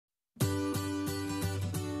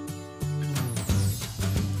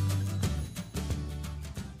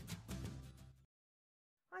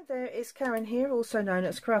Hi there, it's Karen here, also known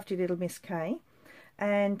as Crafty Little Miss K,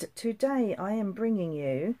 and today I am bringing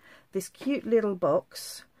you this cute little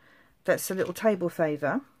box that's a little table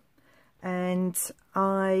favour, and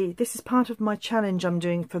this is part of my challenge I'm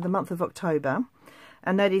doing for the month of October,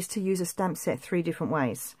 and that is to use a stamp set 3 different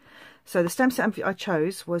ways. So the stamp set I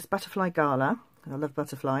chose was Butterfly Gala. I love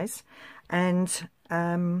butterflies, and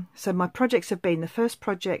so my projects have been, the first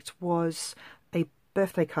project was a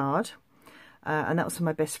birthday card, and that was for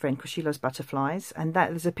my best friend because she loves butterflies, and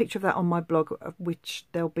there's a picture of that on my blog, which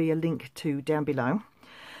there'll be a link to down below.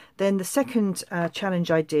 Then the second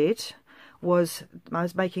challenge I did was I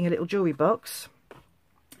was making a little jewellery box,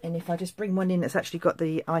 and if I just bring one in that's actually got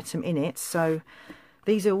the item in it, so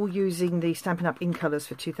these are all using the Stampin' Up! In colours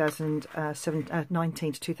for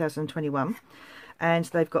 2019 to 2021, and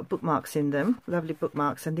they've got bookmarks in them, lovely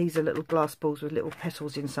bookmarks, and these are little glass balls with little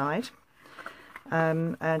petals inside.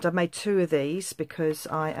 And I've made 2 of these because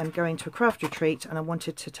I am going to a craft retreat and I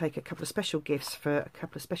wanted to take a couple of special gifts for a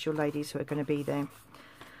couple of special ladies who are going to be there.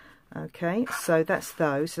 Okay, so that's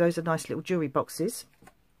those. So those are nice little jewellery boxes.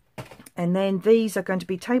 And then these are going to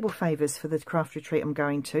be table favours for the craft retreat I'm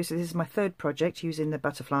going to. So this is my 3rd project using the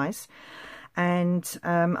butterflies. And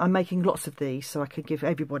I'm making lots of these so I can give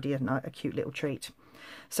everybody a cute little treat.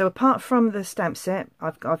 So apart from the stamp set,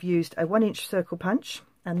 I've used a 1-inch circle punch,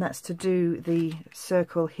 and that's to do the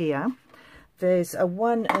circle here. There's a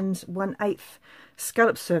 1 1/8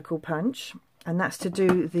 scallop circle punch, and that's to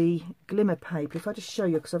do the glimmer paper. If I just show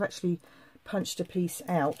you, because I've actually punched a piece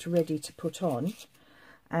out ready to put on.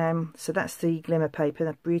 So that's the glimmer paper,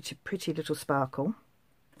 that pretty little sparkle.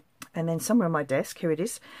 And then somewhere on my desk, here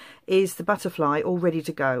it is the butterfly all ready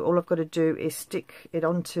to go. All I've got to do is stick it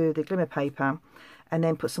onto the glimmer paper and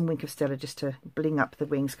then put some Wink of Stella just to bling up the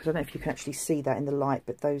wings, because I don't know if you can actually see that in the light,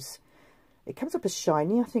 but it comes up as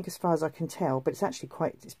shiny, I think, as far as I can tell, but it's actually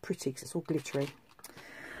it's pretty because it's all glittery.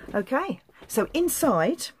 Okay, so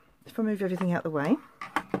inside, if I move everything out the way,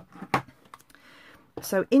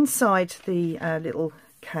 so inside the little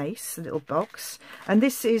case, the little box, and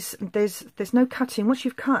this is, there's no cutting. Once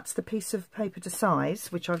you've cut the piece of paper to size,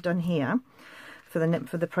 which I've done here for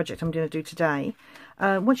the project I'm going to do today,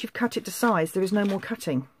 once you've cut it to size, there is no more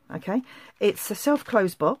cutting. Okay, it's a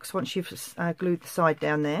self-close box once you've glued the side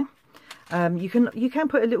down there. You can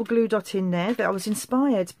put a little glue dot in there. That I was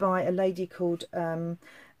inspired by a lady called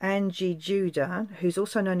Angie Judah, who's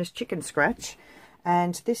also known as Chicken Scratch,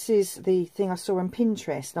 and this is the thing I saw on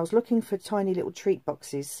Pinterest, and I was looking for tiny little treat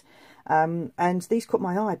boxes, and these caught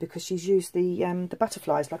my eye because she's used the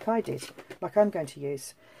butterflies like I did, like I'm going to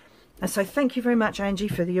use. And so thank you very much, Angie,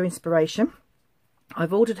 for your inspiration.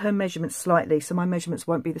 I've ordered her measurements slightly, so my measurements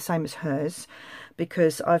won't be the same as hers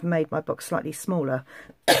because I've made my box slightly smaller.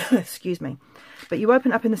 Excuse me. But you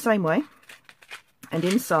open up in the same way, and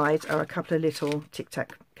inside are a couple of little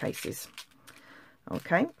tic-tac cases.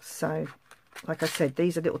 Okay, so like I said,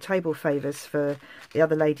 these are little table favours for the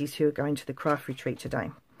other ladies who are going to the craft retreat today.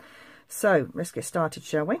 So let's get started,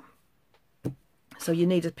 shall we? So you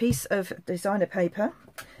need a piece of designer paper,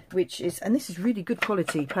 which is, and this is really good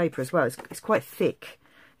quality paper as well. It's quite thick,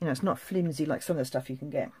 you know, it's not flimsy like some of the stuff you can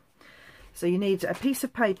get. So you need a piece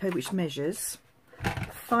of paper which measures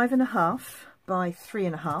 5.5 by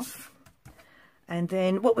 3.5, and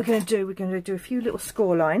then what we're going to do, we're going to do a few little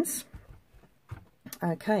score lines.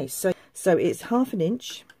 Okay, so it's 1/2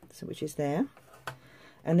 inch, so which is there,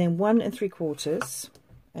 and then 1 3/4,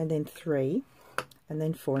 and then 3, and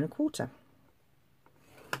then 4 1/4.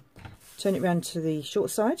 Turn it round to the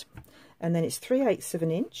short side, and then it's 3/8 of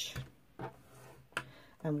an inch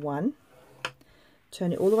and 1.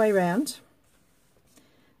 Turn it all the way around,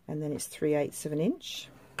 and then it's 3/8 of an inch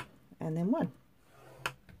and then 1.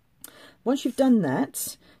 Once you've done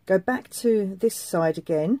that, go back to this side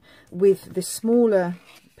again with the smaller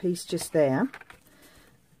piece just there.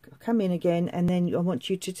 Come in again, and then I want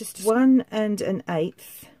you to just 1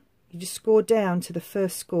 1/8. You just score down to the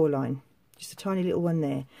first score line. Just a tiny little one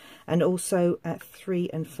there, and also at 3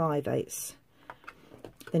 5/8.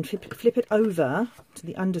 Then flip it over to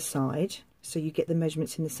the underside so you get the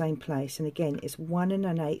measurements in the same place, and again it's 1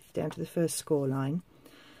 1/8 down to the first score line,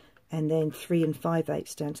 and then 3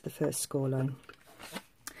 5/8 down to the first score line.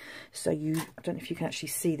 So I don't know if you can actually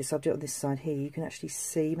see this, I'll do it on this side here. You can actually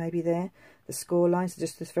see maybe there the score lines,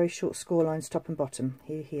 just this very short score lines, top and bottom,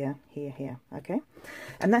 here, here, here, here. Okay,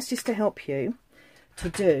 and that's just to help you to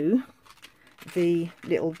do the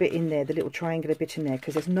little bit in there, the little triangular bit in there,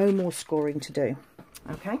 because there's no more scoring to do.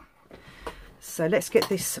 Okay, so let's get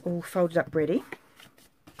this all folded up ready.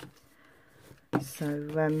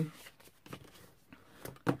 So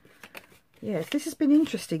yes, this has been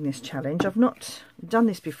interesting, this challenge. I've not done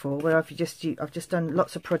this before, where I've just done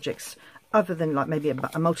lots of projects other than like maybe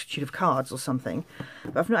a multitude of cards or something,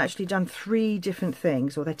 but I've not actually done 3 different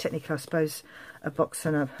things. Although technically I suppose a box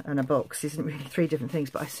and a box isn't really 3 different things,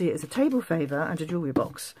 but I see it as a table favour and a jewellery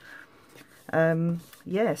box.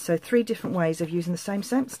 Yeah, so 3 different ways of using the same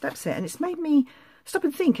stamp set, and it's made me stop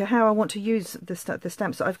and think of how I want to use the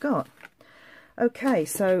stamps that I've got. Okay,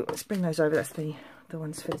 so let's bring those over. That's the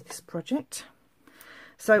ones for this project.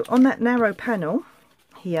 So on that narrow panel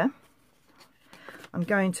here, I'm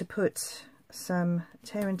going to put some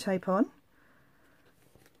tear and tape on.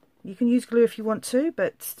 You can use glue if you want to,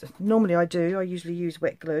 but normally I usually use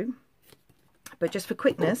wet glue. But just for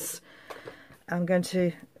quickness, I'm going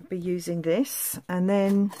to be using this, and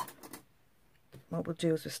then what we'll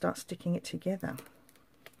do is we'll start sticking it together.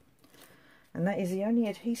 And that is the only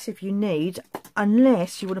adhesive you need,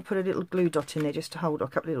 unless you want to put a little glue dot in there just to hold, or a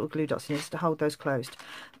couple of little glue dots in there just to hold those closed.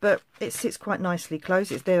 But it sits quite nicely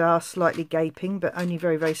closed. They are slightly gaping, but only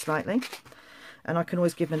very, very slightly. And I can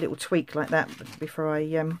always give them a little tweak like that before I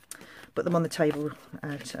put them on the table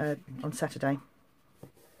on Saturday.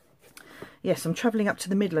 Yes, I'm travelling up to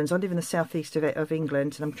the Midlands. I live in the southeast of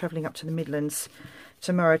England, and I'm travelling up to the Midlands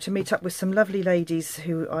tomorrow to meet up with some lovely ladies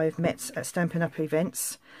who I've met at Stampin' Up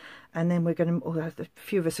events. And then we're going to, a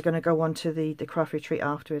few of us are going to go on to the craft retreat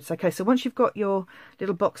afterwards. Okay, so once you've got your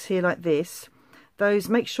little box here like this,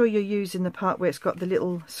 make sure you're using the part where it's got the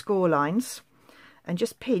little score lines, and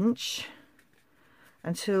just pinch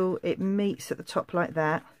until it meets at the top like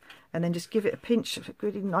that, and then just give it a pinch, a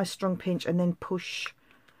really nice strong pinch, and then push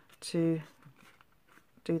to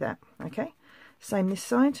do that. Okay, same this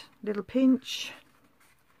side, little pinch.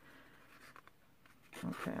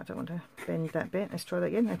 Okay, I don't want to bend that bit. Let's try that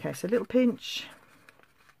again. Okay, so little pinch.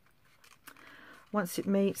 Once it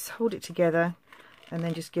meets, hold it together, and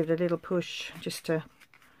then just give it a little push just to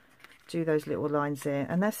do those little lines there.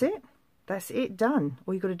 And that's it. That's it, done.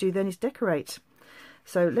 All you've got to do then is decorate.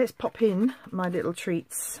 So let's pop in my little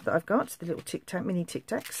treats that I've got, the little mini Tic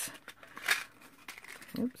Tacs.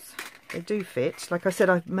 Oops, they do fit. Like I said,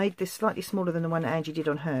 I've made this slightly smaller than the one that Angie did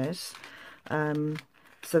on hers.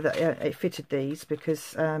 So that it fitted these,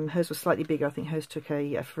 because hers was slightly bigger. I think hers took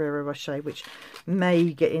a Ferrero Rocher, which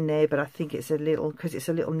may get in there, but I think it's a little, because it's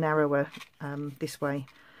a little narrower this way.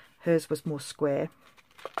 Hers was more square.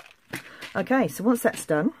 Okay, so once that's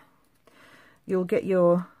done, you'll get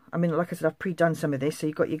your, I mean, like I said, I've pre-done some of this. So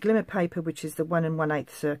you've got your glimmer paper, which is the 1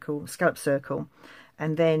 1/8 circle, scallop circle,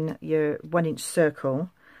 and then your 1-inch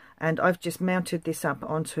circle. And I've just mounted this up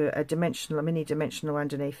onto a mini dimensional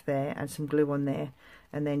underneath there, and some glue on there,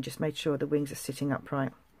 and then just made sure the wings are sitting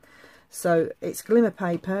upright. So it's glimmer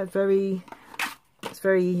paper, it's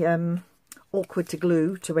very awkward to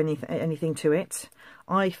glue to anything to it.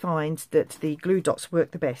 I find that the glue dots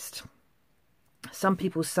work the best. Some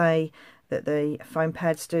people say that the foam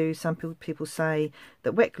pads do, some people say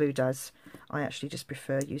that wet glue does. I actually just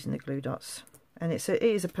prefer using the glue dots. And it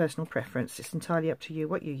is a personal preference. It's entirely up to you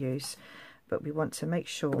what you use. But we want to make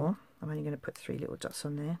sure, I'm only going to put 3 little dots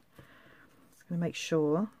on there. I'm going to make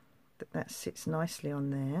sure that that sits nicely on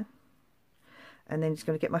there. And then just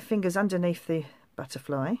going to get my fingers underneath the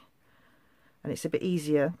butterfly. And it's a bit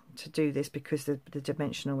easier to do this because the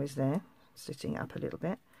dimensional is there, sitting up a little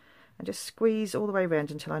bit. And just squeeze all the way around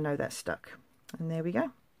until I know that's stuck. And there we go.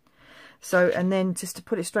 So, and then just to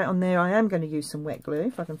put it straight on there, I am going to use some wet glue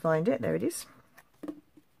if I can find it. There it is.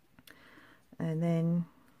 And then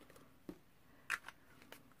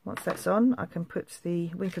once that's on, I can put the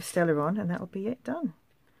Wink of Stella on, and that'll be it done.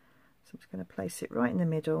 So I'm just going to place it right in the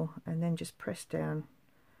middle, and then just press down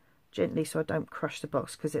gently so I don't crush the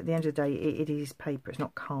box, because at the end of the day it is paper, it's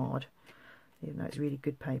not card, even though it's really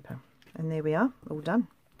good paper. And there we are, all done.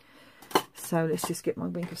 So let's just get my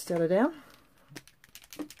Wink of Stella down.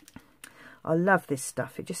 I love this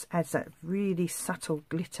stuff. It just adds that really subtle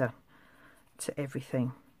glitter to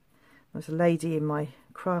everything. There was a lady in my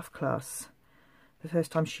craft class, the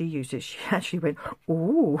first time she used it, she actually went,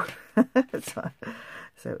 ooh.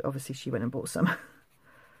 So obviously she went and bought some.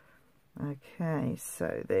 Okay,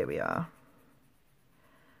 so there we are.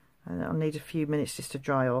 And I'll need a few minutes just to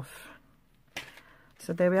dry off.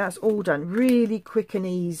 So there we are, it's all done. Really quick and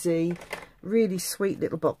easy, really sweet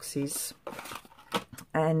little boxes.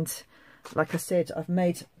 And like I said, I've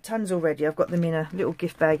made tons already. I've got them in a little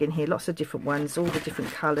gift bag in here, lots of different ones, all the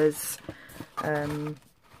different colours. The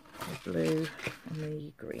blue and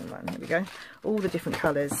the green one, there we go. All the different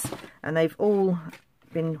colours, and they've all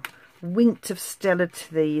been winked of Stella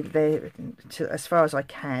to as far as I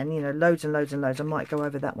can, you know, loads and loads and loads. I might go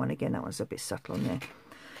over that one again, that one's a bit subtle on there.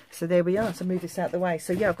 So there we are. So move this out of the way.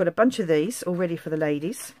 So yeah, I've got a bunch of these already for the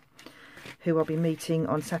ladies who I'll be meeting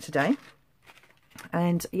on Saturday.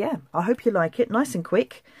 And yeah, I hope you like it. Nice and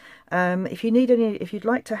quick. If you'd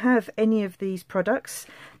like to have any of these products,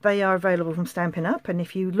 they are available from Stampin' Up. And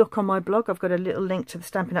if you look on my blog, I've got a little link to the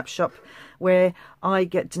Stampin' Up shop where I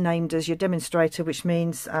get named as your demonstrator, which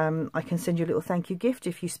means I can send you a little thank you gift.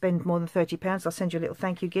 If you spend more than £30, I'll send you a little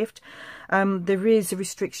thank you gift. There is a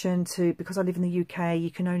restriction to, because I live in the UK,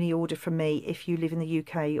 you can only order from me if you live in the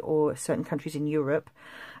UK or certain countries in Europe.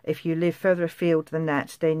 If you live further afield than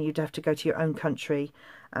that, then you'd have to go to your own country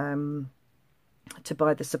to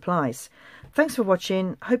buy the supplies. Thanks for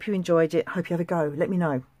watching. Hope you enjoyed it. Hope you have a go. Let me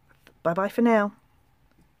know. Bye bye for now.